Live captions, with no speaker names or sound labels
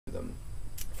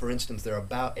For instance, there are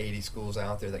about 80 schools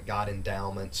out there that got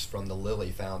endowments from the Lilly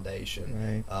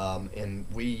Foundation. Right. And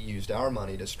we used our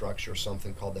money to structure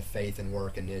something called the Faith and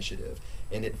Work Initiative.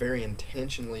 And it very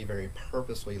intentionally, very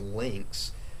purposely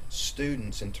links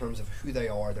students in terms of who they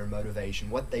are, their motivation,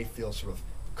 what they feel sort of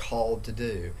called to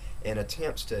do, and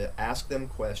attempts to ask them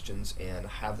questions and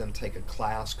have them take a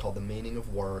class called The Meaning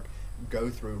of Work, go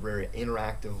through very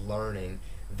interactive learning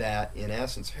that in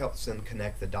essence helps them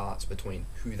connect the dots between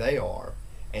who they are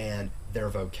and their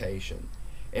vocation.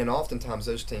 And oftentimes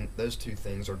those two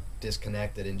things are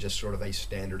disconnected in just sort of a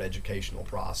standard educational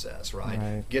process, right?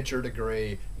 Right. Get your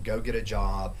degree, go get a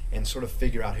job, and sort of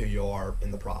figure out who you are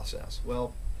in the process.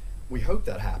 Well, we hope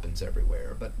that happens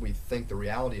everywhere, but we think the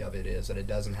reality of it is that it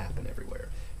doesn't happen everywhere.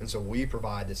 And so we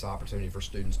provide this opportunity for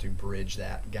students to bridge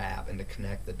that gap and to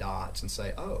connect the dots and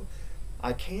say, oh,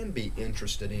 I can be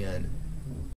interested in